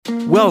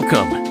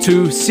Welcome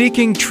to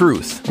Seeking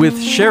Truth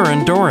with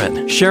Sharon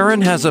Doran.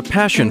 Sharon has a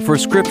passion for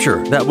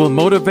Scripture that will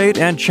motivate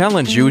and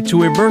challenge you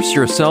to immerse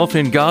yourself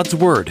in God's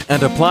Word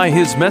and apply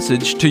His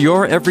message to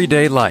your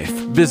everyday life.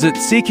 Visit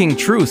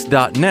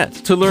seekingtruth.net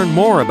to learn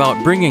more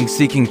about bringing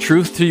Seeking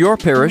Truth to your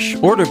parish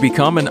or to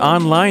become an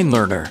online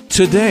learner.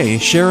 Today,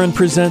 Sharon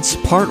presents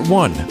Part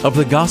 1 of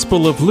the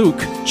Gospel of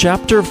Luke,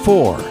 Chapter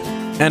 4.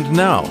 And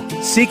now,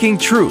 Seeking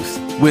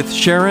Truth with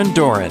Sharon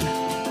Doran.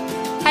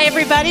 Hi,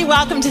 everybody.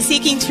 Welcome to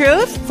Seeking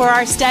Truth for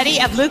our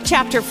study of Luke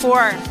chapter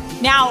 4.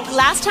 Now,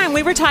 last time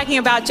we were talking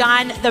about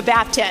John the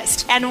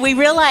Baptist, and we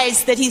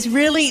realized that he's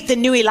really the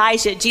new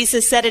Elijah.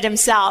 Jesus said it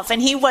himself,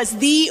 and he was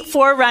the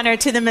forerunner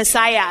to the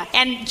Messiah.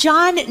 And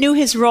John knew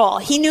his role.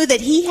 He knew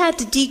that he had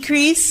to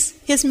decrease.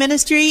 His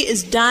ministry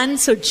is done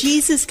so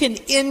Jesus can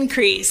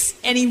increase,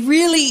 and he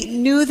really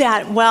knew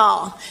that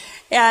well.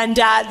 And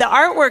the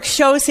artwork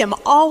shows him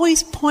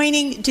always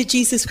pointing to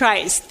Jesus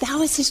Christ. That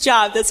was his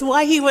job. That's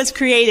why he was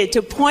created,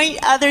 to point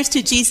others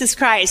to Jesus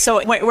Christ.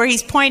 So where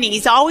he's pointing,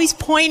 he's always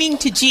pointing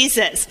to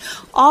Jesus.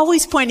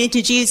 Always pointing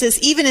to Jesus,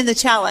 even in the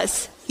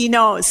chalice. He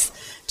knows.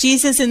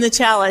 Jesus in the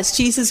chalice.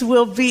 Jesus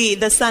will be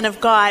the Son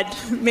of God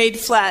made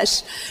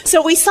flesh.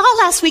 So we saw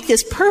last week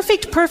this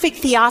perfect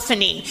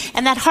theophany,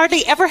 and that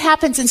hardly ever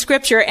happens in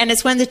Scripture, and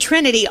it's when the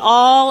Trinity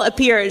all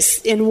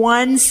appears in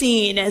one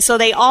scene. And so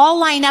they all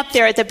line up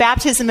there at the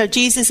baptism of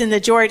Jesus in the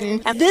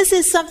Jordan, and this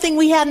is something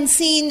we hadn't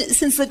seen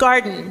since the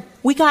garden.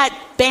 We got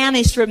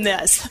banished from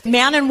this.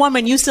 Man and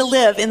woman used to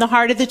live in the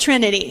heart of the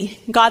Trinity.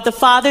 God the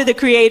Father, the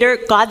Creator,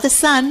 God the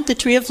Son, the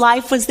tree of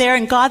life was there,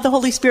 and God the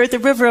Holy Spirit, the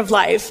river of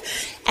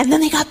life. And then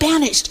they got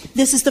banished.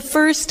 This is the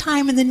first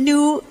time in the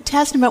New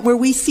Testament where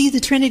we see the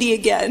Trinity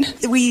again.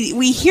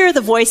 We hear the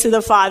voice of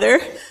the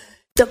Father.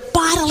 The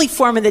bodily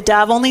form of the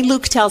dove, only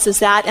Luke tells us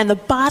that, and the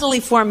bodily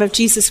form of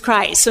Jesus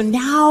Christ. So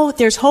now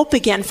there's hope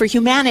again for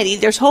humanity.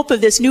 There's hope of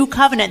this new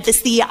covenant,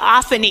 this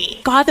theophany.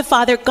 God the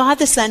Father, God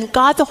the Son,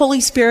 God the Holy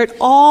Spirit,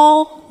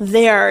 all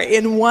there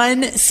in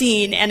one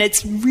scene, and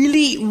it's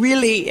really,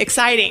 really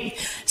exciting.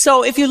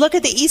 So if you look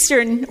at the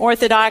Eastern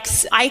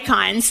Orthodox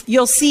icons,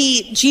 you'll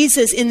see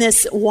Jesus in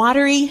this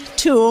watery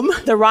tomb.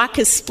 The rock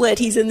is split.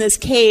 He's in this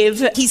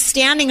cave. He's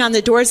standing on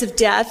the doors of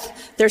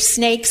death. There's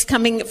snakes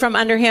coming from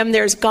under him.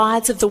 There's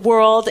gods of the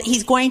world.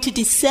 He's going to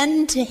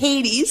descend to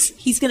Hades.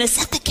 He's going to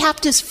set the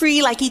captives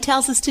free, like he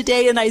tells us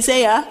today in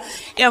Isaiah.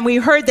 And we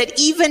heard that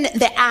even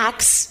the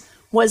axe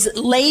was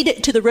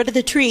laid to the root of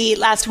the tree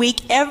last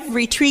week.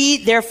 Every tree,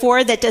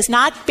 therefore, that does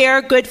not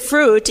bear good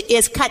fruit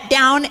is cut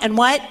down and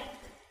what?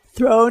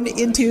 Thrown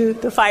into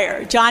the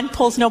fire. John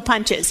pulls no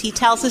punches. He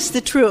tells us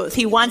the truth.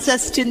 He wants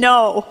us to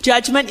know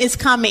judgment is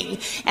coming.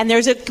 And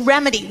there's a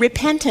remedy,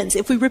 repentance.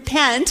 If we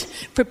repent,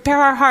 prepare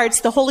our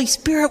hearts, the Holy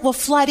Spirit will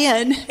flood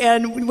in.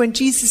 And when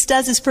Jesus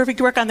does his perfect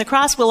work on the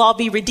cross, we'll all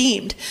be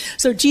redeemed.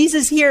 So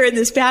Jesus here in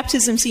this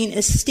baptism scene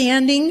is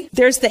standing.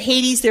 There's the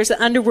Hades, there's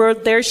the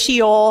underworld, there's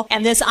Sheol.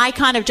 And this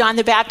icon of John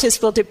the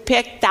Baptist will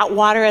depict that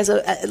water as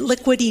a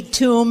liquidy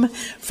tomb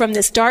from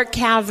this dark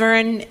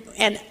cavern.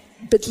 And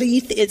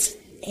beneath it's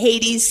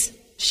Hades,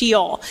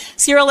 Sheol.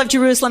 Cyril of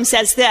Jerusalem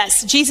says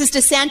this: Jesus'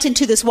 descent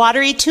into this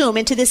watery tomb,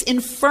 into this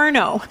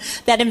inferno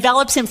that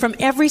envelops him from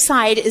every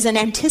side, is an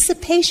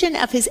anticipation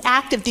of his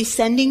act of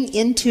descending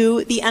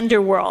into the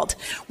underworld,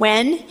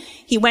 when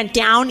he went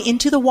down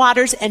into the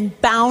waters and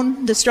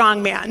bound the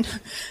strong man.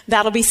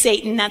 That'll be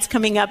Satan. That's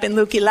coming up in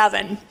Luke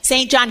 11.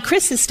 St. John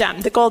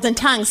Chrysostom, the Golden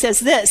Tongue,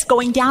 says this: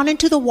 going down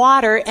into the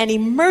water and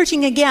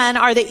emerging again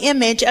are the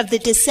image of the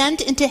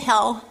descent into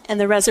hell and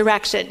the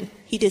resurrection.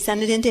 He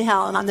descended into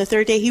hell, and on the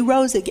third day he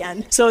rose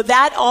again. So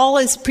that all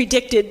is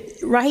predicted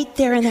right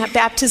there in that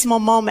baptismal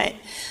moment.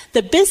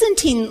 The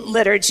Byzantine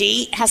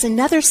liturgy has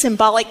another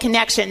symbolic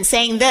connection,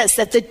 saying this,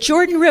 that the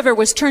Jordan River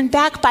was turned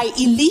back by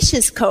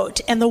Elisha's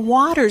coat, and the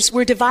waters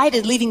were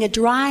divided, leaving a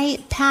dry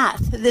path.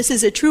 This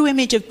is a true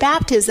image of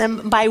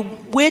baptism by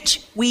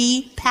which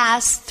we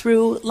pass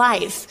through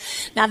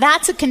life. Now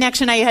that's a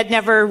connection I had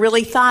never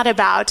really thought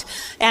about,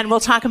 and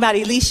we'll talk about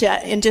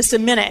Elisha in just a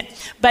minute.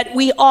 But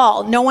we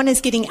all, no one is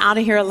getting out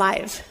of here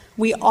alive.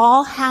 We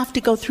all have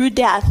to go through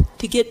death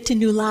to get to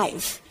new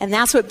life. And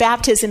that's what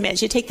baptism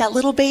is. You take that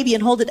little baby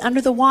and hold it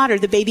under the water.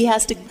 The baby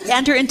has to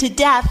enter into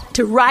death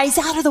to rise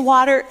out of the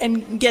water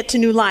and get to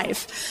new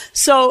life.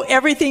 So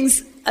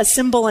everything's a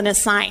symbol and a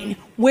sign.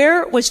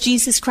 Where was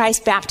Jesus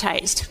Christ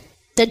baptized?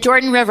 The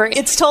Jordan River.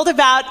 It's told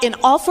about in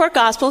all four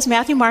Gospels.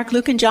 Matthew, Mark,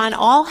 Luke, and John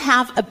all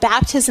have a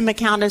baptism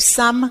account of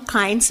some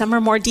kind. Some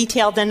are more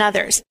detailed than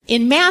others.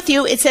 In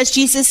Matthew, it says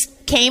Jesus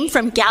came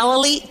from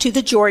Galilee to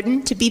the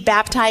Jordan to be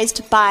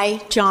baptized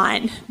by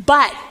John.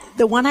 But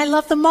the one I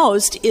love the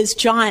most is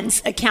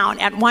John's account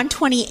at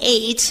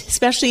 128,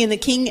 especially in the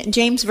King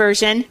James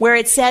Version, where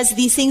it says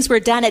these things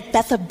were done at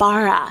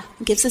Bethabara.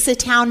 It gives us a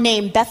town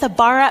name,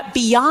 Bethabara,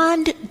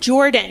 beyond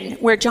Jordan,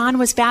 where John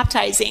was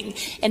baptizing.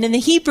 And in the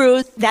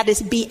Hebrew, that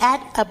is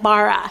Be'et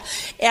Abara.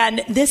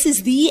 And this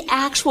is the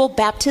actual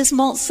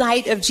baptismal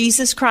site of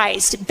Jesus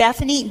Christ,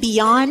 Bethany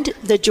beyond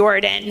the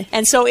Jordan.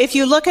 And so if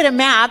you look at a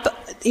map,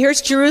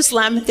 here's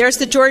Jerusalem, there's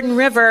the Jordan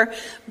River,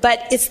 but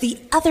it's the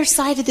other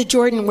side of the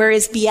Jordan where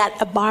is Beat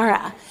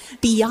Abara,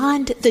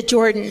 beyond the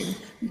Jordan.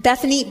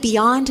 Bethany,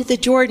 beyond the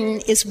Jordan,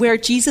 is where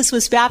Jesus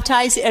was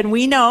baptized, and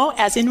we know,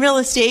 as in real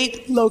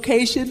estate,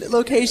 location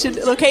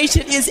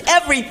is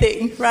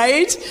everything,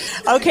 right?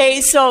 Okay,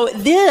 so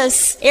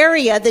this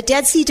area, the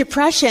Dead Sea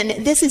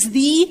Depression, this is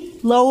the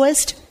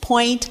lowest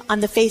point on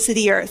the face of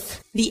the earth.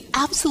 The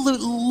absolute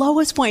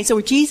lowest point.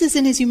 So Jesus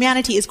in his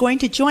humanity is going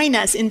to join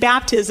us in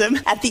baptism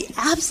at the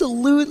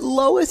absolute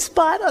lowest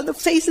spot on the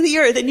face of the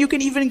earth. And you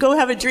can even go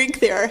have a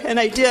drink there. And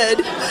I did.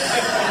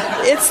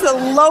 It's the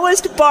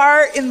lowest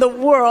bar in the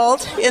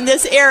world in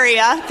this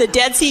area, the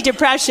Dead Sea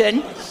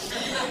Depression.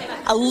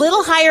 A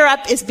little higher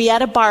up is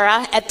Beat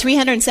Abara at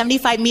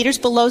 375 meters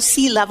below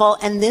sea level,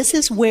 and this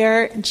is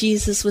where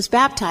Jesus was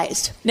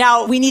baptized.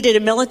 Now, we needed a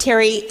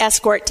military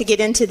escort to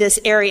get into this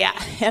area,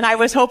 and I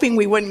was hoping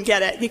we wouldn't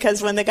get it,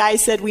 because when the guy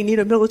said we need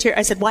a military,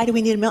 I said, why do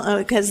we need a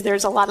military? Because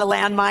there's a lot of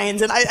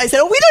landmines, and I said,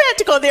 oh, we don't have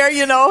to go there,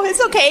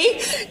 it's okay.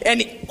 And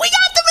we got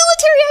the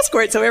military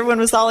escort, so everyone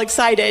was all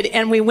excited,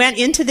 and we went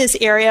into this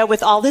area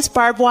with all this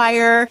barbed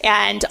wire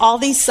and all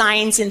these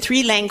signs in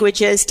 3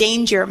 languages: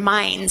 danger,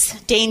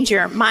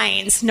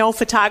 mines, no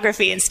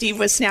photography, and Steve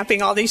was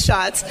snapping all these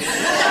shots.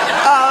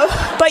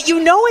 But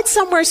it's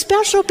somewhere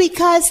special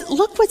because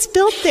look what's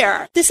built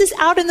there. This is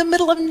out in the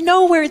middle of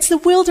nowhere. It's the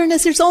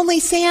wilderness. There's only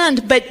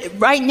sand. But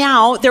right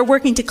now, they're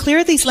working to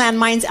clear these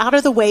landmines out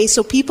of the way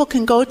so people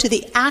can go to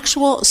the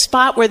actual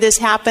spot where this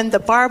happened, the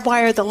barbed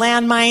wire, the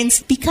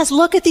landmines. Because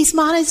look at these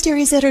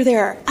monasteries that are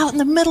there, out in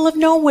the middle of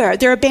nowhere.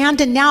 They're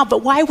abandoned now,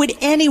 but why would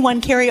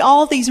anyone carry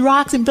all these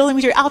rocks and building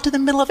material out to the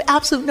middle of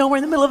absolute nowhere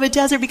in the middle of a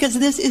desert? Because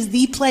this is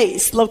the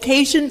place.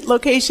 Location.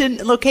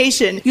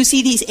 You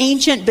see these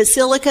ancient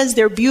basilicas.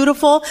 They're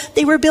beautiful.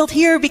 They were built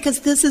here because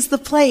this is the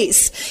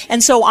place.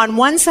 And so on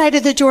one side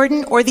of the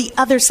Jordan or the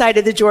other side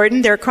of the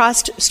Jordan, they're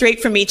crossed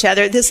straight from each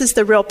other. This is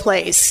the real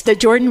place. The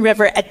Jordan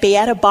River at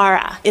Beat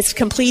Abara. It's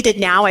completed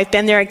now. I've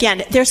been there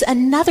again. There's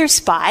another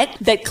spot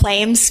that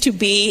claims to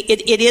be,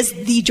 it is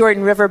the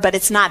Jordan River, but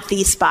it's not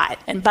the spot.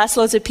 And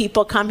busloads of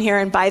people come here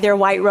and buy their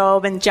white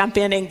robe and jump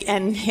in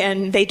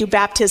and they do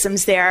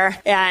baptisms there.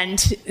 And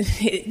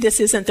this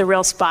isn't the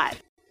real spot.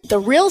 The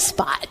real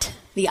spot,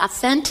 the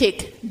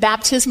authentic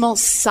baptismal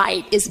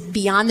site, is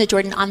beyond the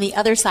Jordan, on the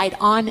other side,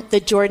 on the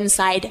Jordan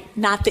side,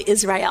 not the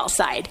Israel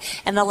side.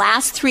 And the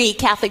last 3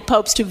 Catholic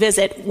popes to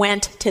visit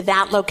went to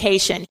that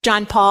location.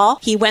 John Paul,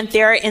 he went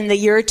there in the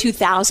year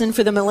 2000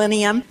 for the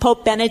millennium.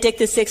 Pope Benedict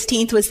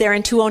XVI was there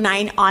in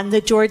 2009 on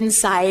the Jordan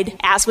side,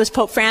 as was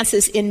Pope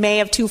Francis in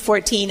May of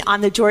 2014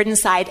 on the Jordan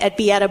side at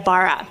Beat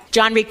Abara.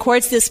 John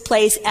records this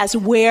place as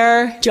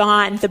where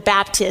John the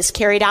Baptist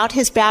carried out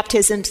his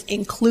baptisms,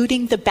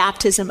 including the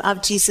baptism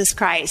of Jesus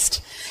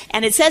Christ.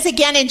 And it says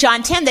again in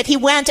John 10 that he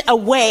went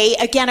away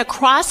again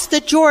across the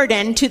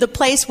Jordan to the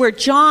place where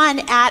John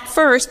at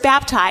first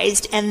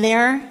baptized, and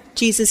there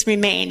Jesus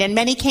remained. And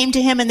many came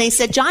to him and they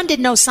said, John did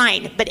no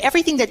sign, but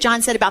everything that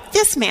John said about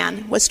this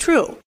man was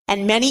true.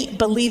 And many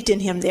believed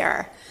in him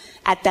there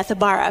at Beat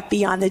Abara,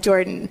 beyond the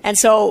Jordan. And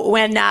so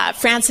when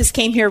Francis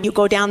came here, you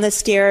go down the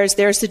stairs,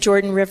 there's the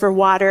Jordan River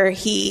water.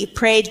 He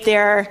prayed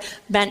there,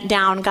 bent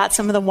down, got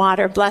some of the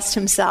water, blessed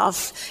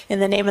himself in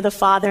the name of the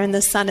Father and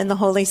the Son and the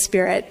Holy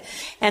Spirit.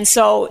 And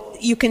so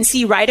you can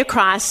see right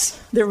across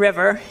the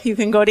river. You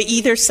can go to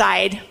either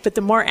side, but the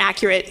more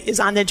accurate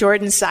is on the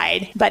Jordan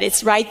side. But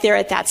it's right there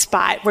at that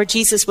spot where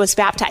Jesus was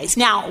baptized.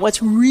 Now,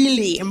 what's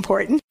really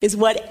important is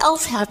what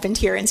else happened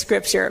here in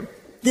Scripture.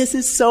 This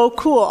is so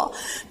cool.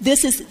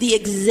 This is the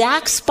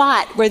exact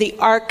spot where the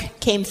ark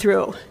came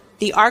through.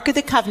 The Ark of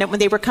the Covenant,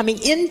 when they were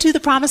coming into the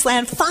Promised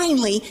Land,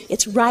 finally,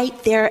 it's right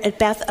there at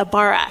Beat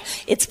Abara.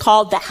 It's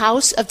called the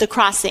House of the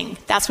Crossing.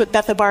 That's what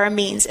Beat Abara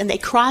means. And they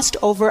crossed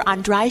over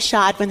on dry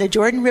shod when the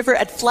Jordan River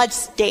at flood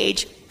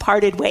stage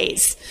parted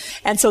ways.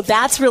 And so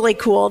that's really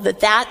cool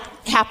that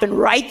happened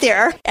right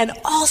there. And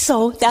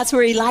also, that's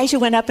where Elijah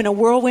went up in a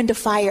whirlwind of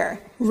fire,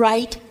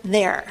 right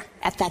there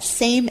at that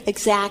same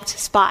exact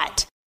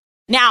spot.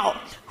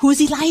 Now, who's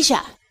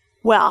Elijah?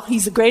 Well,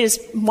 he's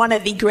one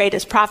of the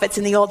greatest prophets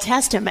in the Old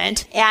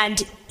Testament,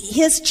 and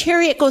his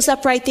chariot goes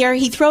up right there.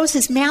 He throws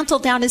his mantle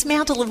down, his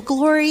mantle of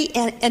glory,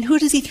 and who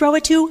does he throw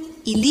it to?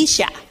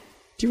 Elisha.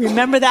 Do you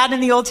remember that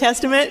in the Old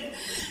Testament?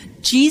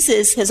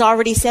 Jesus has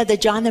already said that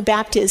John the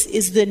Baptist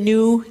is the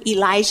new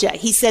Elijah.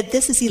 He said,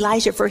 this is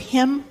Elijah for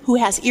him who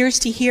has ears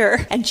to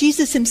hear. And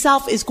Jesus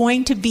himself is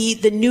going to be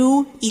the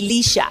new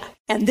Elisha.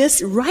 And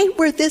this, right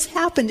where this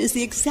happened, is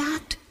the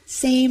exact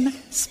same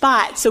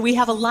spot. So we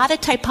have a lot of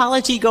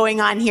typology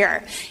going on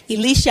here.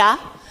 Elisha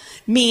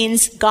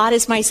means God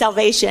is my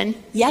salvation.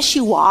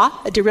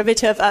 Yeshua, a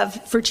derivative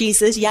for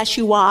Jesus,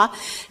 Yeshua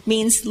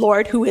means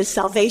Lord who is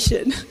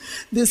salvation.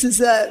 This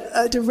is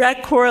a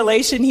direct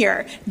correlation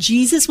here.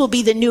 Jesus will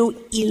be the new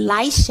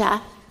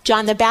Elisha.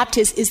 John the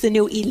Baptist is the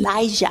new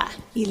Elijah.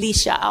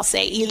 Elisha, I'll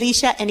say.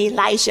 Elisha and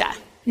Elijah.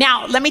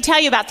 Now, let me tell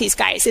you about these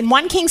guys. In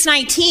 1 Kings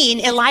 19,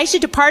 Elijah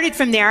departed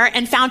from there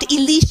and found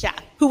Elisha,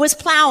 who was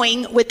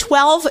plowing with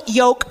 12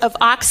 yoke of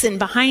oxen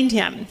behind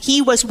him.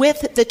 He was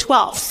with the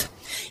 12th.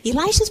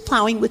 Elisha's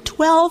plowing with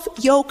 12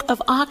 yoke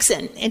of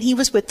oxen, and he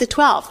was with the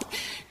 12th.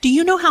 Do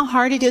you know how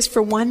hard it is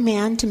for one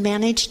man to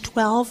manage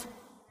 12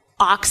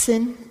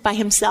 oxen by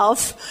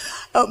himself?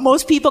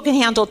 Most people can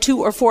handle 2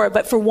 or 4,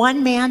 but for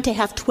one man to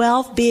have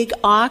 12 big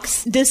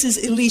ox, this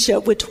is Elisha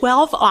with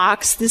 12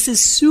 ox. This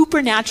is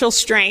supernatural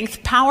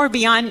strength, power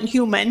beyond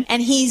human,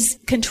 and he's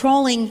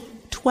controlling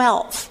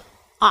 12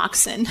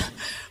 oxen.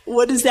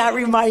 What does that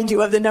remind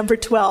you of the number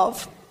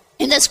 12?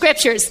 In the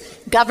scriptures,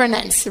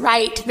 governance,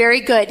 right? Very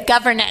good,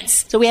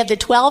 governance. So we have the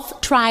 12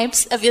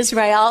 tribes of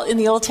Israel in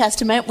the Old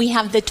Testament. We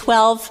have the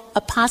 12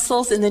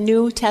 apostles in the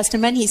New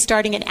Testament. He's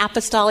starting an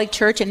apostolic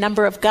church, a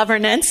number of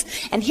governance.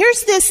 And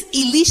here's this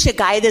Elisha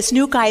guy, this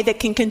new guy that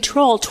can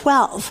control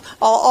 12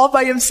 all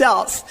by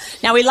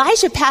himself. Now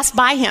Elijah passed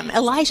by him.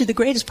 Elijah, the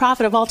greatest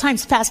prophet of all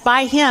times, passed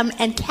by him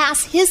and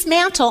cast his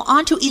mantle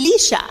onto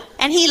Elisha.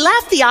 And he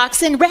left the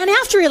oxen, ran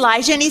after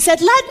Elijah, and he said,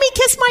 "Let me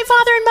kiss my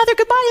father and mother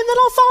goodbye, and then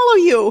I'll follow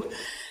you."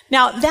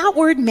 Now, that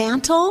word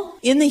mantle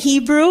in the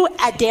Hebrew,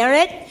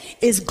 aderet,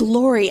 is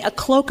glory, a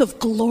cloak of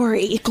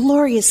glory.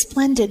 Glorious,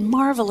 splendid,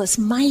 marvelous,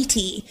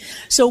 mighty.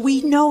 So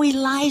we know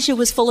Elijah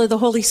was full of the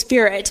Holy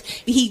Spirit.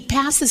 He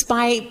passes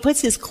by,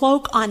 puts his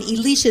cloak on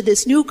Elisha,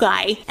 this new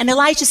guy, and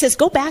Elijah says,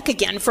 "Go back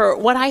again for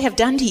what I have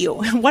done to you."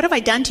 "What have I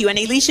done to you?" And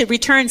Elisha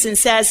returns and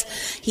says,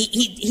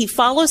 he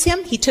follows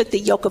him. He took the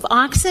yoke of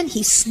oxen.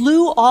 He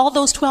slew all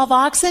those 12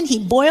 oxen. He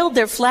boiled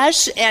their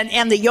flesh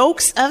and the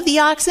yokes of the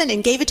oxen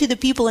and gave it to the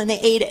people, and they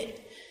ate it.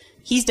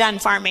 He's done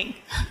farming.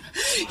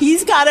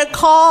 He's got a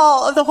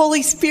call of the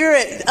Holy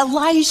Spirit.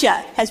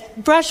 Elijah has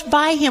brushed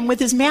by him with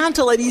his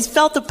mantle, and he's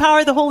felt the power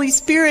of the Holy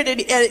Spirit,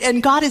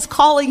 and God is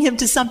calling him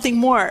to something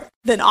more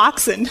than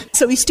oxen.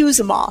 So he stews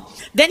them all.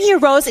 Then he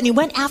arose and he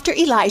went after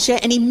Elijah,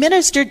 and he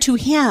ministered to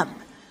him.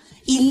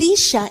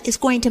 Elisha is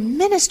going to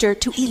minister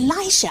to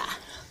Elijah.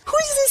 Who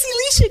is this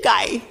Elisha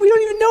guy? We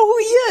don't even know who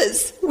he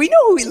is. We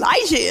know who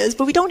Elijah is,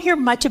 but we don't hear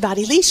much about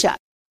Elisha.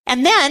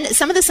 And then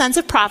some of the sons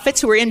of prophets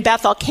who were in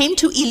Bethel came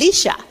to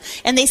Elisha,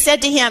 and they said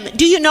to him,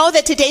 "Do you know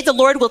that today the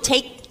Lord will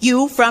take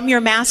you from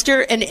your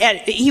master, and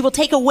he will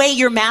take away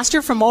your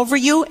master from over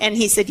you?" And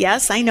he said,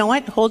 "Yes, I know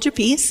it. Hold your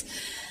peace.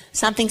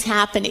 Something's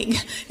happening.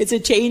 It's a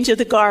change of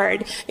the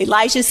guard."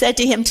 Elijah said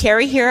to him,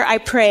 "Tarry here, I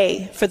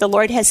pray, for the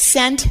Lord has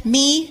sent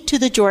me to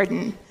the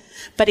Jordan."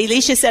 But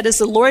Elisha said, "As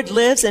the Lord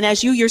lives, and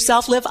as you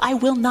yourself live, I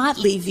will not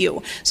leave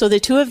you." So the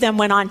two of them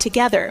went on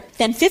together.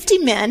 Then 50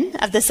 men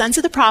of the sons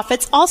of the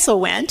prophets also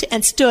went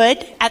and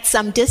stood at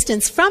some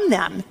distance from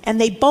them. And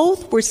they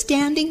both were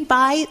standing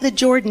by the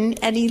Jordan.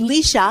 And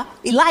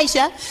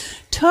Elijah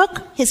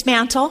took his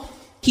mantle,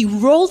 he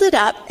rolled it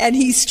up, and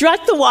he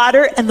struck the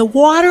water, and the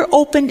water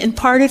opened and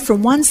parted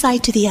from one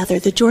side to the other.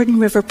 The Jordan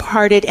River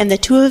parted, and the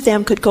two of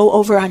them could go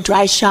over on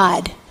dry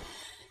shod.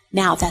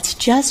 Now, that's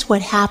just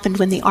what happened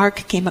when the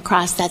ark came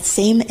across that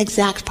same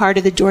exact part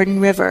of the Jordan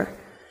River.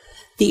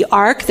 The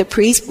ark, the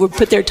priests would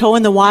put their toe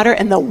in the water,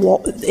 and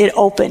it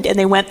opened, and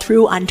they went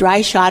through on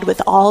dry shod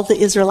with all the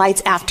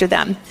Israelites after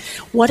them.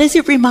 What does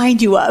it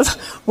remind you of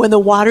when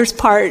the waters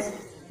part?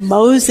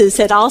 Moses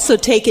had also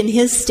taken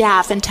his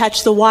staff and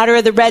touched the water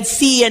of the Red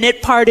Sea, and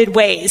it parted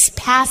ways,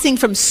 passing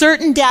from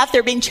certain death.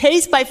 They're being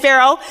chased by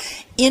Pharaoh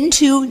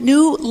into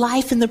new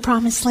life in the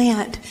promised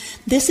land.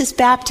 This is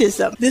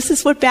baptism. This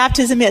is what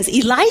baptism is.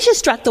 Elijah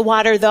struck the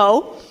water,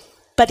 though,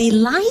 but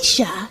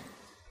Elijah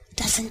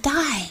doesn't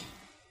die.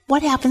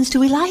 What happens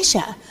to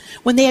Elijah?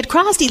 When they had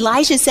crossed,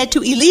 Elijah said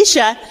to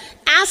Elisha,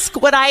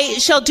 "Ask what I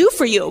shall do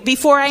for you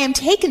before I am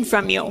taken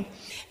from you."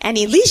 And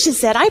Elisha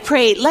said, "I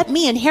pray, let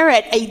me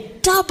inherit a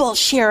double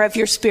share of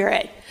your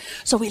spirit."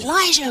 So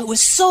Elijah, who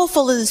was so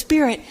full of the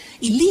Spirit,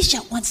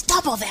 Elisha wants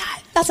double that.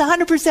 That's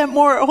 100%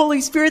 more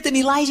Holy Spirit than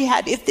Elijah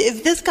had.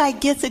 If this guy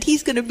gets it,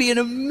 he's going to be an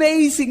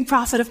amazing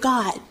prophet of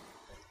God.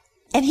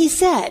 And he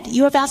said,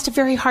 "You have asked a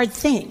very hard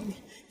thing.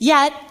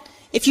 Yet,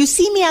 if you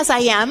see me as I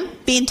am,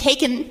 being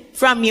taken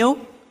from you,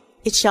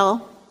 it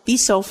shall be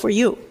so for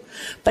you.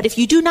 But if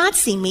you do not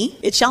see me,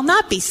 it shall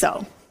not be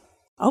so."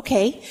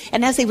 Okay.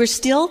 And as they were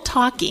still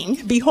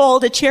talking,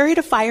 behold, a chariot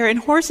of fire and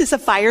horses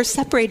of fire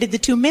separated the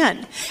two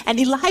men. And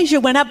Elijah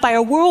went up by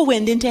a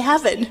whirlwind into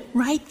heaven,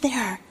 right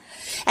there.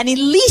 And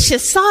Elisha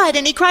saw it,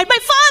 and he cried, my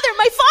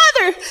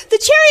father, the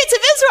chariots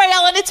of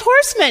Israel and its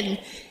horsemen."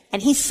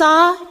 And he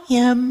saw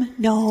him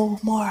no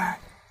more.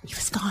 He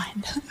was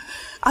gone.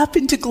 Up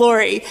into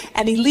glory.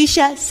 And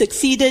Elisha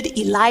succeeded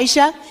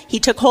Elijah. He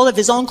took hold of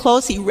his own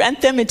clothes. He rent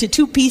them into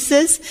 2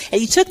 pieces.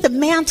 And he took the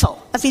mantle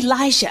of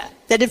Elijah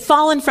that had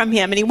fallen from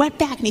him, and he went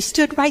back and he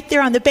stood right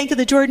there on the bank of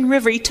the Jordan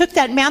River. He took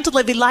that mantle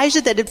of Elijah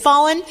that had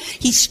fallen.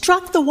 He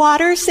struck the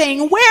water,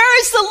 saying,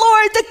 "Where is the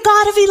Lord, the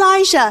God of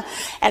Elijah?"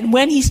 And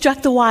when he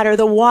struck the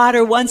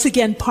water once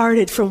again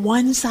parted from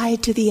one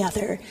side to the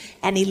other,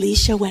 and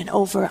Elisha went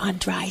over on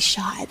dry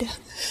shod.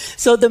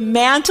 So the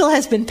mantle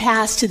has been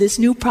passed to this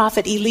new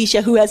prophet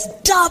Elisha, who has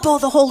double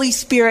the Holy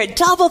Spirit,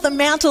 double the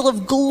mantle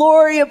of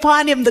glory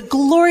upon him, the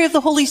glory of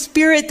the Holy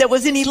Spirit that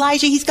was in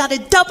Elijah. He's got a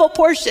double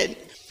portion.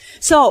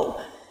 So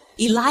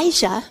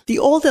Elijah, the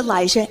old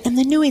Elijah, and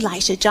the new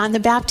Elisha, John the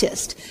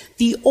Baptist.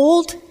 The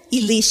old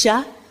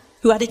Elisha,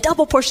 who had a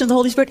double portion of the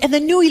Holy Spirit, and the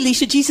new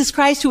Elisha, Jesus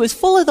Christ, who was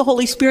full of the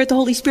Holy Spirit. The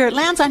Holy Spirit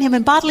lands on him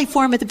in bodily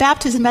form at the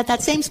baptism at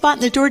that same spot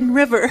in the Jordan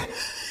River.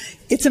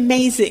 It's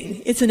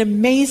amazing. It's an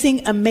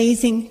amazing,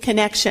 amazing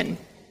connection.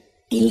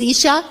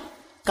 Elisha,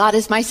 God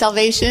is my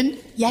salvation.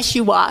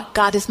 Yeshua,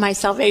 God is my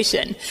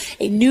salvation.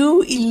 A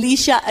new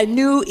Elisha, a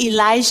new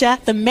Elijah,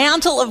 the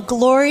mantle of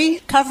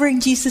glory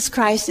covering Jesus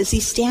Christ as he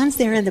stands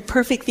there in the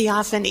perfect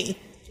theophany.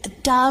 A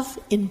dove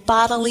in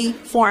bodily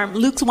form.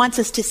 Luke wants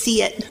us to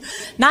see it.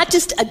 Not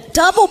just a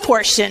double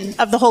portion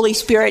of the Holy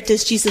Spirit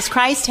does Jesus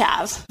Christ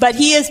have, but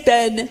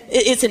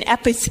it's an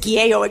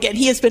episkeo again.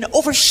 He has been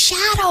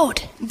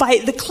overshadowed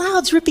by the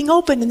clouds ripping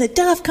open and the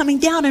dove coming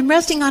down and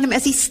resting on him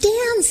as he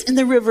stands in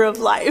the river of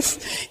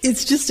life.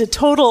 It's just a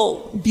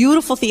total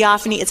beautiful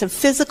theophany. It's a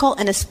physical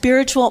and a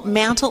spiritual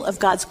mantle of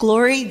God's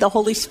glory, the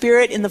Holy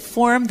Spirit in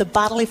the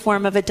bodily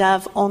form of a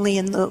dove, only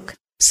in Luke.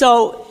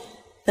 So,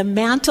 the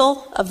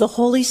mantle of the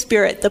Holy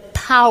Spirit, the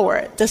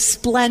power, the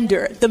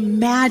splendor, the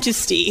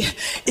majesty.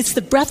 It's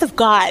the breath of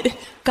God.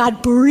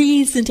 God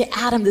breathes into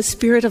Adam the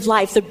spirit of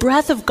life. The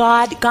breath of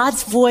God,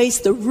 God's voice,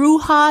 the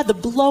ruha, the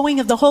blowing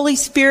of the Holy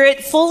Spirit,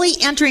 fully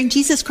entering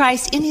Jesus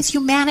Christ in his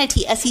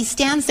humanity as he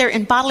stands there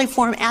in bodily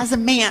form as a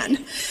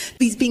man.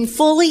 He's being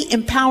fully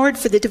empowered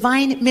for the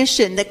divine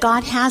mission that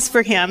God has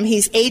for him.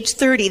 He's age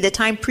 30, the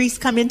time priests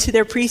come into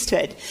their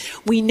priesthood.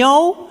 We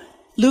know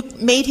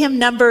Luke made him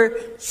number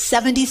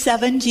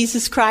 77,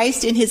 Jesus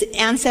Christ, in his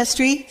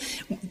ancestry.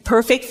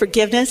 Perfect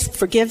forgiveness,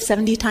 forgive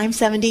 70 times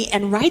 70.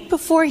 And right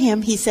before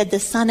him, he said, the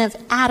son of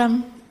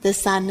Adam, the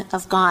son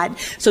of God.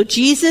 So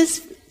Jesus,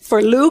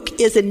 for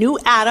Luke, is a new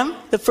Adam,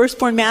 the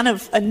firstborn man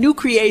of a new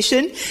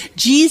creation.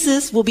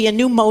 Jesus will be a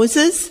new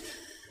Moses.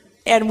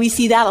 And we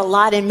see that a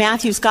lot in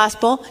Matthew's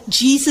gospel.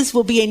 Jesus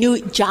will be a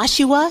new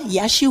Joshua,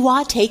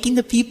 Yeshua, taking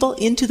the people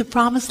into the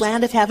promised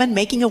land of heaven,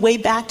 making a way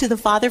back to the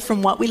Father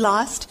from what we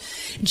lost.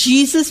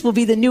 Jesus will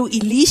be the new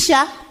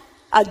Elisha,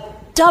 a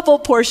double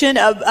portion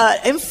of,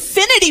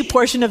 infinity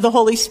portion of the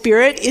Holy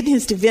Spirit in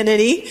his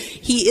divinity.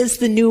 He is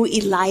the new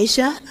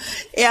Elijah.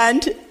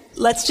 And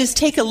let's just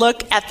take a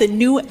look at the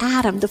new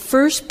Adam, the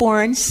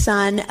firstborn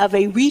son of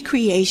a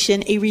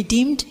recreation, a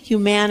redeemed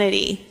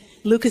humanity.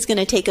 Luke is going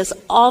to take us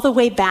all the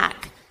way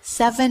back.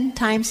 7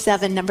 times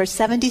 7, number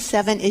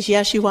 77 is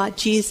Yeshua,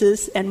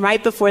 Jesus, and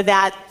right before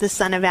that, the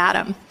son of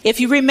Adam. If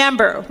you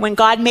remember, when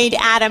God made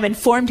Adam and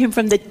formed him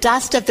from the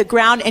dust of the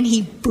ground, and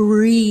he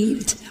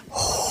breathed,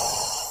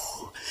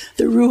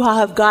 the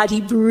Ruach of God, he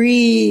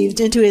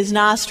breathed into his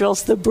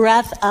nostrils the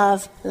breath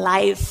of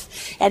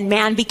life, and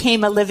man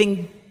became a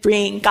living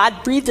being.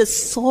 God breathed a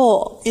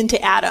soul into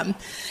Adam.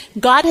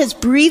 God has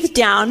breathed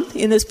down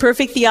in this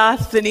perfect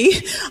theophany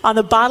on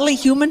the bodily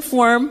human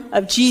form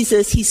of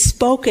Jesus. He's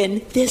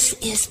spoken, this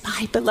is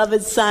my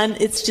beloved son.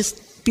 It's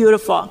just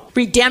beautiful.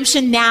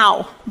 Redemption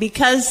now,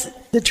 because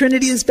the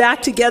Trinity is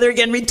back together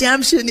again.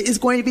 Redemption is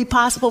going to be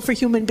possible for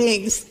human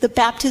beings. The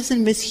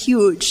baptism is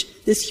huge.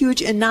 This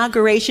huge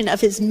inauguration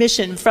of his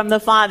mission from the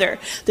Father.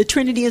 The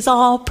Trinity is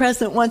all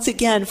present once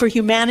again for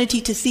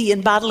humanity to see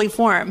in bodily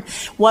form.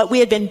 What we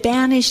had been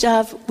banished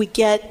of, we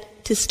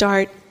get to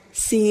start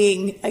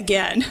seeing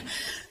again.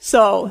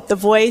 So the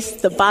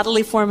voice, the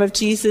bodily form of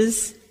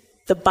Jesus,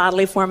 the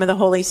bodily form of the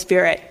Holy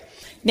Spirit.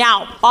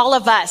 Now, all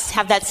of us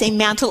have that same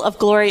mantle of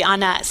glory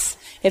on us.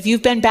 If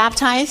you've been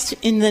baptized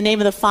in the name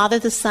of the Father,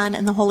 the Son,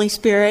 and the Holy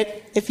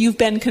Spirit, if you've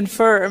been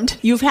confirmed,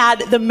 you've had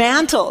the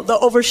mantle, the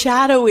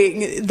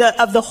overshadowing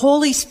of the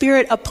Holy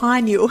Spirit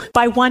upon you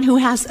by one who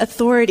has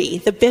authority,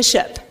 the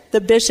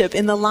bishop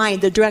in the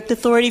line, the direct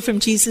authority from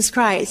Jesus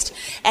Christ.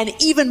 And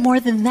even more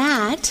than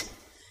that,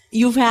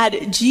 you've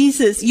had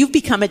Jesus, you've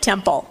become a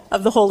temple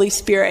of the Holy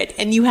Spirit,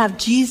 and you have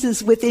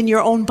Jesus within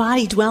your own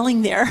body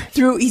dwelling there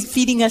through he's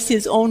feeding us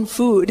his own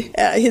food,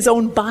 his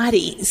own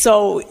body.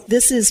 So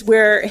this is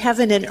where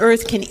heaven and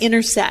earth can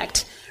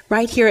intersect,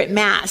 right here at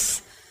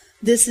Mass.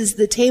 This is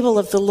the table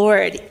of the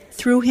Lord.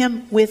 Through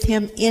him, with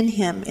him, in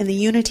the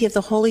unity of the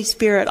Holy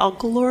Spirit. All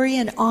glory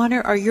and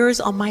honor are yours,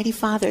 Almighty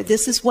Father.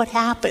 This is what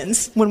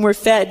happens when we're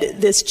fed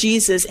this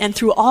Jesus. And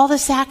through all the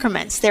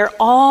sacraments, they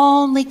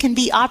only can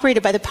be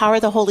operated by the power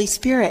of the Holy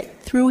Spirit.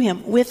 Through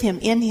him, with him,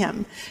 in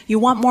him. You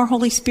want more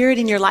Holy Spirit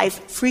in your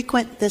life?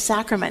 Frequent the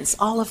sacraments,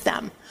 all of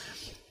them.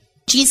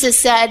 Jesus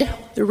said,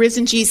 the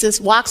risen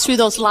Jesus walks through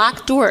those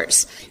locked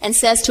doors and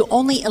says to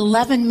only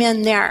 11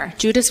 men there,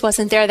 Judas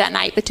wasn't there that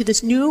night, but to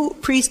this new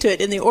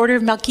priesthood in the order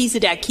of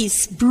Melchizedek,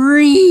 he's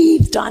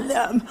breathed on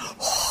them.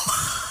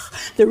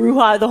 The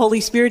Ruach, the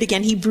Holy Spirit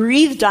again, he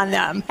breathed on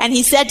them. And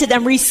he said to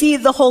them,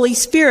 receive the Holy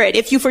Spirit.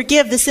 If you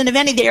forgive the sin of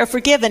any, they are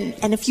forgiven.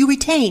 And if you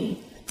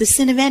retain the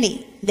sin of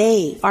any,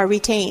 they are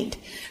retained.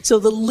 So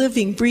the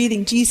living,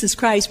 breathing Jesus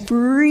Christ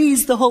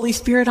breathes the Holy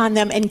Spirit on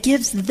them and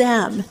gives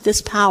them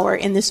this power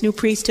in this new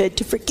priesthood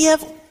to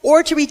forgive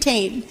or to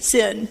retain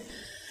sin.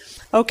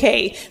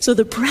 Okay, so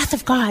the breath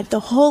of God, the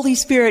Holy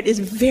Spirit, is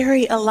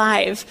very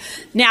alive.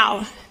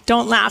 Now,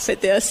 don't laugh at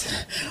this,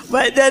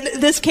 but then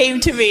this came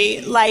to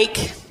me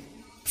like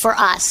for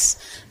us.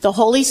 The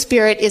Holy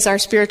Spirit is our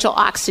spiritual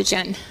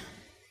oxygen.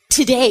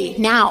 Today,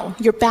 now,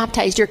 you're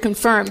baptized, you're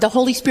confirmed. The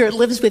Holy Spirit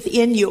lives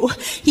within you.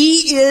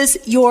 He is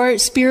your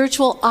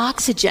spiritual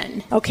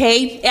oxygen,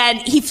 okay? And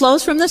he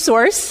flows from the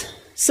source.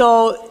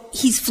 So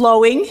he's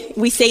flowing.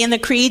 We say in the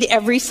Creed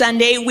every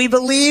Sunday, we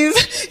believe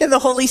in the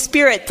Holy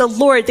Spirit, the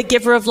Lord, the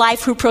giver of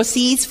life, who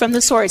proceeds from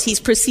the source. He's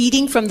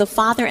proceeding from the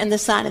Father and the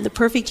Son in the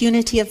perfect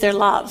unity of their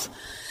love.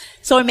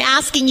 So I'm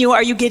asking you,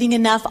 are you getting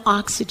enough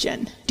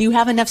oxygen? Do you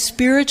have enough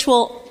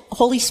spiritual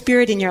Holy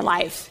Spirit in your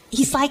life?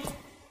 He's like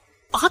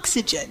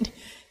oxygen.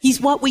 He's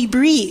what we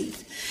breathe.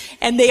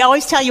 And they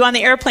always tell you on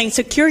the airplane,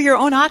 secure your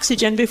own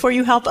oxygen before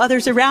you help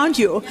others around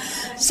you.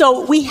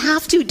 So we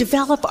have to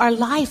develop our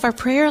life, our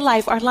prayer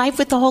life, our life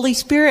with the Holy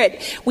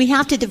Spirit. We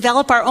have to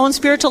develop our own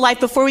spiritual life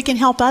before we can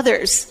help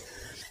others.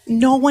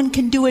 No one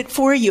can do it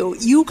for you.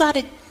 You got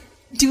to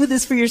do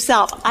this for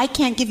yourself. I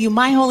can't give you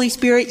my Holy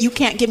Spirit. You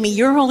can't give me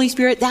your Holy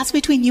Spirit. That's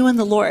between you and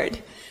the Lord.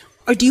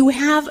 Or do you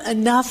have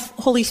enough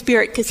Holy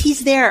Spirit? Because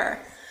he's there.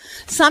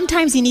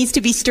 Sometimes he needs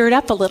to be stirred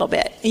up a little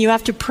bit. And you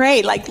have to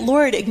pray, like,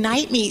 Lord,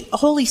 ignite me.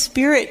 Holy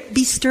Spirit,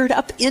 be stirred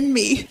up in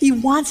me. He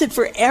wants it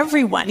for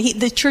everyone.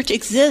 The church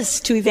exists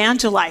to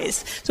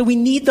evangelize. So we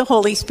need the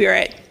Holy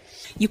Spirit.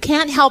 You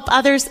can't help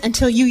others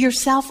until you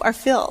yourself are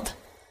filled.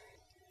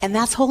 And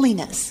that's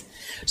holiness.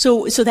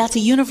 So that's a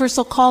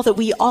universal call that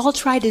we all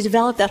try to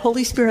develop that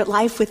Holy Spirit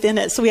life within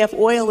us. So we have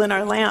oil in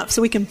our lamp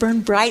so we can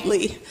burn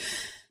brightly.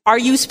 Are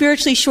you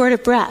spiritually short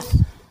of breath?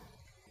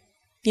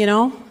 You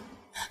know?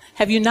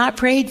 Have you not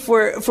prayed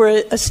for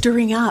a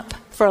stirring up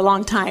for a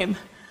long time?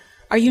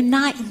 Are you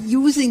not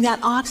using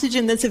that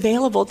oxygen that's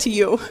available to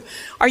you?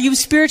 Are you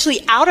spiritually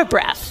out of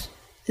breath?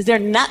 Is there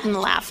nothing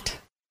left?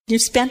 You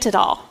spent it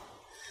all.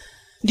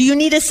 Do you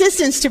need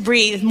assistance to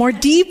breathe more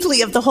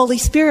deeply of the Holy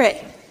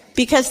Spirit?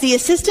 Because the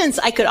assistance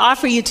I could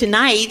offer you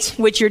tonight,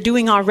 which you're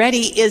doing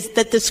already, is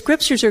that the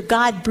scriptures are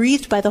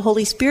God-breathed by the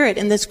Holy Spirit.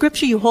 And the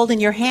scripture you hold in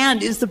your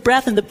hand is the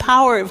breath and the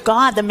power of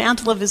God, the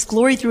mantle of his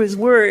glory through his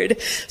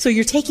word. So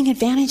you're taking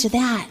advantage of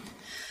that.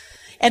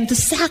 And the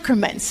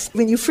sacraments,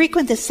 when you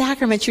frequent the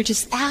sacraments, you're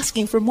just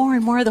asking for more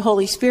and more of the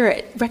Holy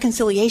Spirit.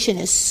 Reconciliation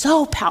is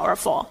so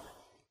powerful.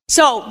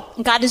 So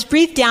God is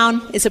breathed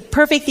down, it's a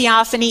perfect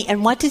theophany.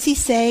 And what does he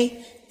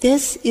say?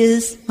 This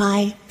is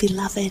my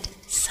beloved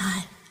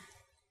Son.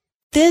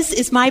 This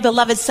is my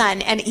beloved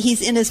Son, and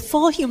he's in his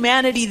full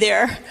humanity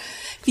there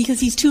because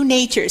he's two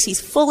natures. He's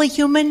fully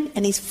human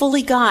and he's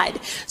fully God.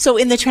 So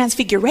in the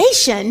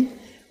transfiguration,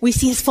 we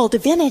see his full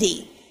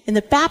divinity. In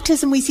the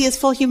baptism, we see his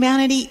full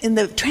humanity. In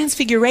the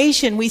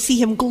transfiguration, we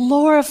see him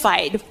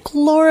glorified.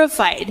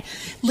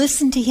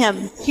 Listen to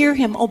him, hear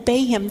him,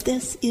 obey him.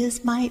 This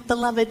is my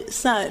beloved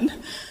Son.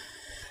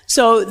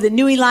 So the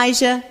new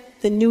Elijah,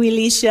 the new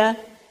Elisha,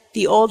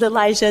 the old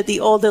Elijah, the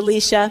old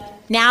Elisha.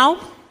 Now,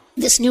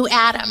 this new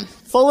Adam,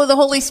 full of the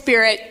Holy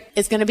Spirit,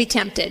 is going to be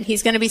tempted.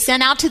 He's going to be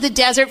sent out to the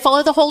desert full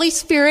of the Holy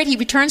Spirit. He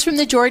returns from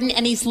the Jordan,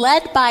 and he's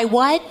led by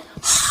what?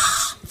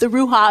 The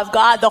Ruach of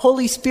God, the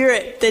Holy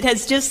Spirit that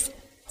has just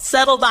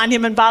settled on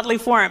him in bodily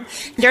form.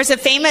 There's a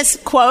famous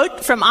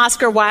quote from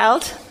Oscar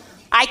Wilde.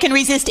 I can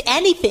resist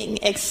anything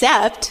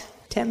except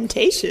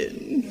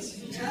temptation.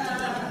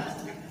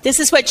 This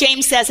is what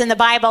James says in the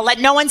Bible. Let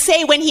no one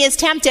say when he is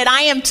tempted,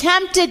 I am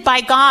tempted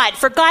by God.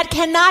 For God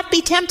cannot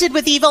be tempted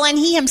with evil, and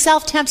he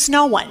himself tempts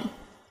no one.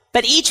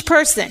 But each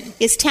person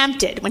is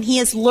tempted when he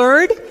is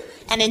lured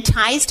and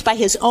enticed by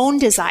his own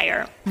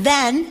desire.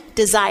 Then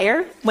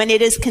desire, when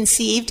it is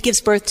conceived,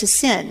 gives birth to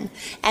sin.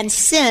 And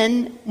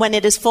sin, when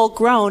it is full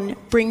grown,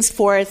 brings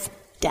forth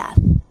death.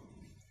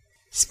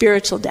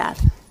 Spiritual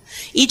death.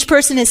 Each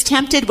person is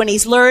tempted when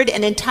he's lured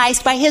and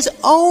enticed by his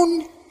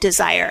own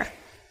desire.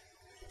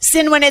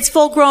 Sin, when it's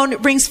full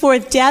grown, brings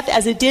forth death,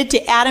 as it did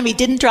to Adam. He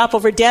didn't drop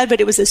over dead, but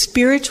it was a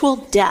spiritual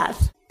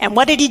death. And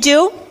what did he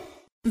do?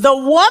 The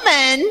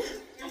woman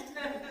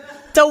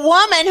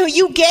who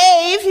you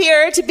gave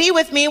here to be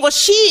with me, well,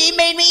 she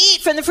made me eat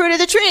from the fruit of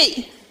the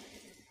tree.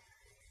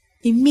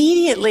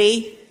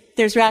 Immediately,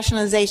 there's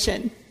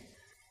rationalization.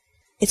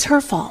 It's her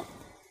fault.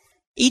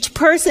 Each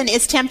person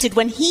is tempted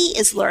when he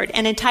is lured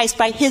and enticed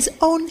by his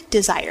own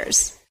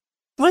desires.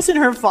 It wasn't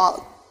her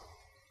fault.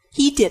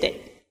 He did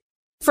it.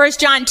 1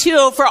 John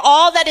 2, for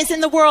all that is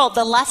in the world,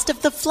 the lust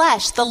of the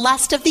flesh, the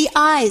lust of the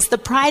eyes, the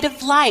pride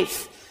of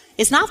life,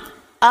 is not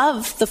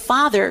of the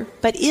Father,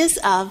 but is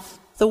of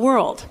the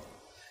world.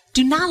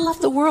 Do not love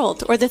the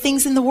world or the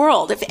things in the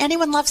world. If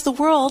anyone loves the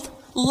world,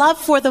 love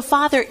for the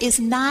Father is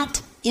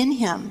not in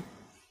him.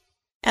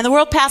 And the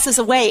world passes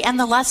away and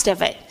the lust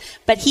of it.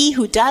 But he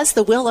who does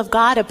the will of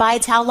God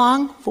abides how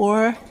long?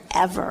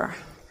 Forever.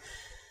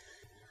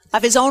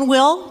 Of his own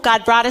will,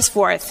 God brought us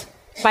forth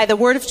by the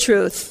word of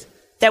truth,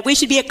 that we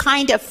should be a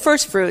kind of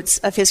first fruits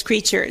of his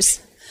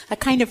creatures. A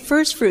kind of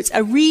first fruits,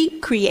 a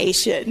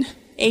recreation,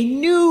 a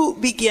new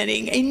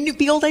beginning,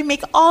 behold, I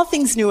make all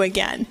things new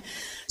again.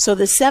 So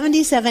the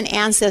 77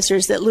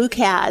 ancestors that Luke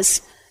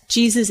has,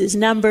 Jesus is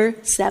number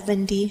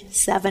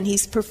 77.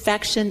 He's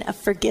perfection of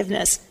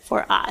forgiveness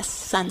for us,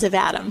 sons of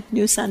Adam,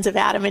 new sons of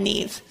Adam and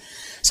Eve.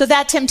 So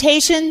that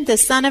temptation, the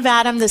son of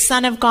Adam, the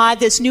son of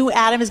God, this new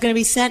Adam is going to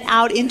be sent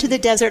out into the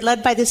desert,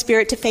 led by the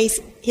Spirit to face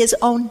his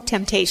own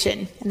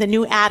temptation, the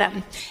new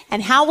Adam.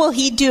 And how will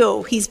he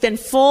do? He's been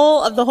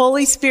full of the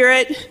Holy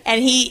Spirit,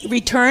 and he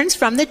returns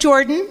from the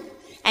Jordan,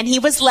 and he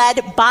was led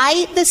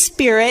by the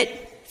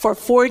Spirit for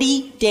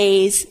 40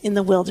 days in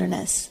the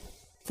wilderness.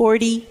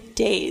 40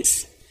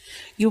 days.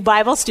 You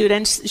Bible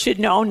students should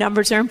know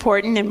numbers are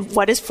important. And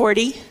what is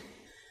 40?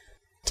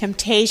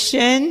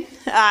 Temptation.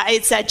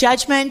 It's a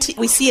judgment.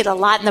 We see it a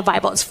lot in the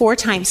Bible. It's 4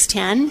 times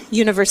 10.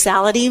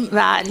 Universality,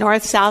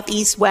 north, south,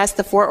 east, west,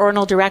 the 4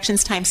 ordinal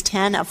directions times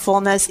 10 of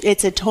fullness.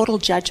 It's a total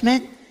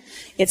judgment.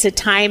 It's a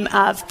time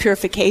of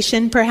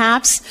purification,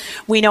 perhaps.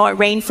 We know it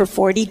rained for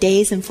 40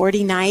 days and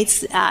 40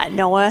 nights.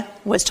 Noah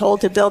was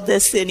told to build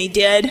this, and he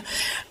did.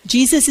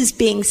 Jesus is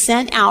being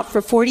sent out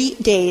for 40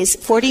 days,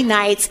 40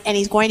 nights, and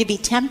he's going to be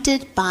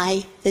tempted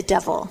by the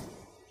devil.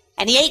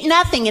 And he ate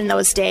nothing in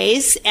those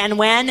days, and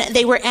when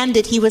they were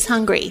ended, he was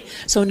hungry.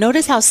 So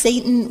notice how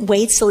Satan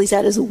waits till he's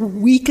at his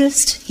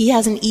weakest. He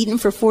hasn't eaten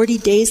for 40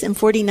 days and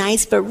 40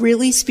 nights, but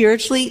really,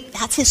 spiritually,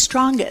 that's his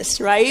strongest,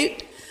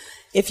 right?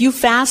 If you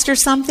fast or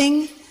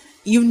something,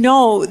 you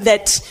know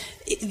that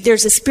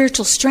there's a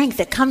spiritual strength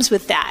that comes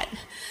with that.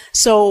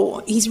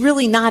 So he's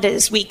really not at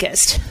his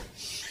weakest.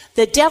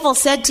 The devil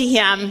said to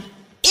him,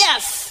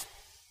 if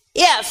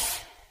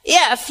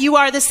you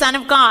are the Son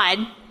of God,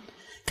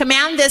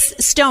 command this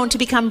stone to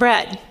become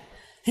bread.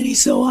 And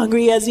he's so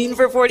hungry, he hasn't eaten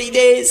for 40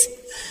 days.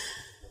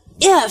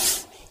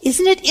 If.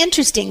 Isn't it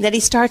interesting that he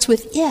starts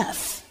with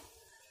if?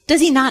 Does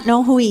he not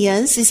know who he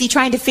is? Is he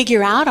trying to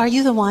figure out, are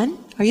you the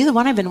one? Are you the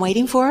one I've been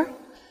waiting for?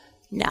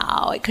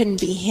 No, it couldn't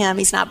be him.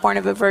 He's not born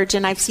of a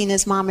virgin. I've seen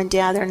his mom and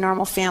dad. They're a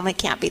normal family.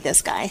 Can't be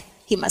this guy.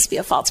 He must be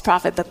a false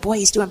prophet. But boy,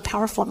 he's doing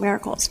powerful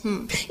miracles.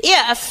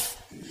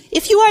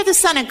 If you are the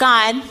Son of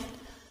God,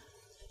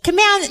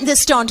 command this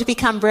stone to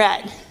become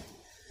bread.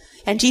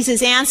 And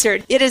Jesus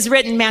answered, it is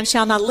written, man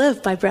shall not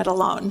live by bread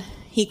alone.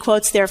 He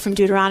quotes there from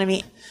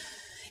Deuteronomy.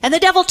 And the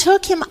devil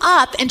took him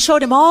up and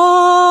showed him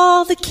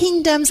all the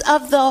kingdoms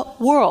of the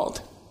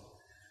world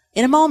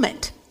in a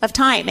moment of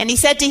time. And he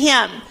said to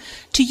him,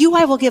 to you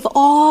I will give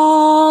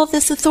all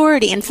this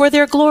authority and for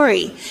their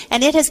glory,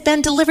 and it has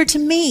been delivered to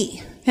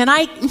me, and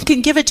I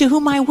can give it to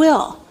whom I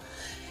will.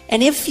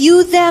 And if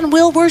you then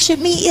will worship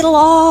me, it'll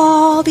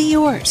all be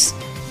yours.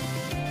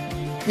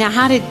 Now,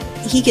 how did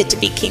he get to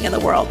be king of the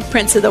world,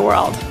 prince of the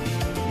world?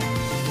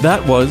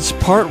 That was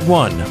part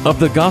 1 of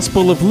the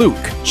Gospel of Luke,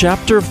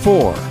 chapter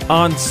 4,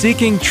 on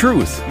Seeking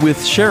Truth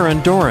with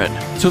Sharon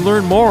Doran. To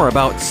learn more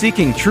about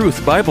Seeking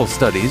Truth Bible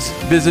studies,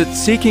 visit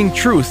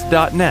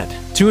seekingtruth.net.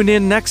 Tune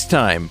in next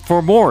time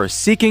for more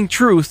Seeking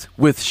Truth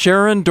with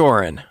Sharon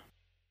Doran.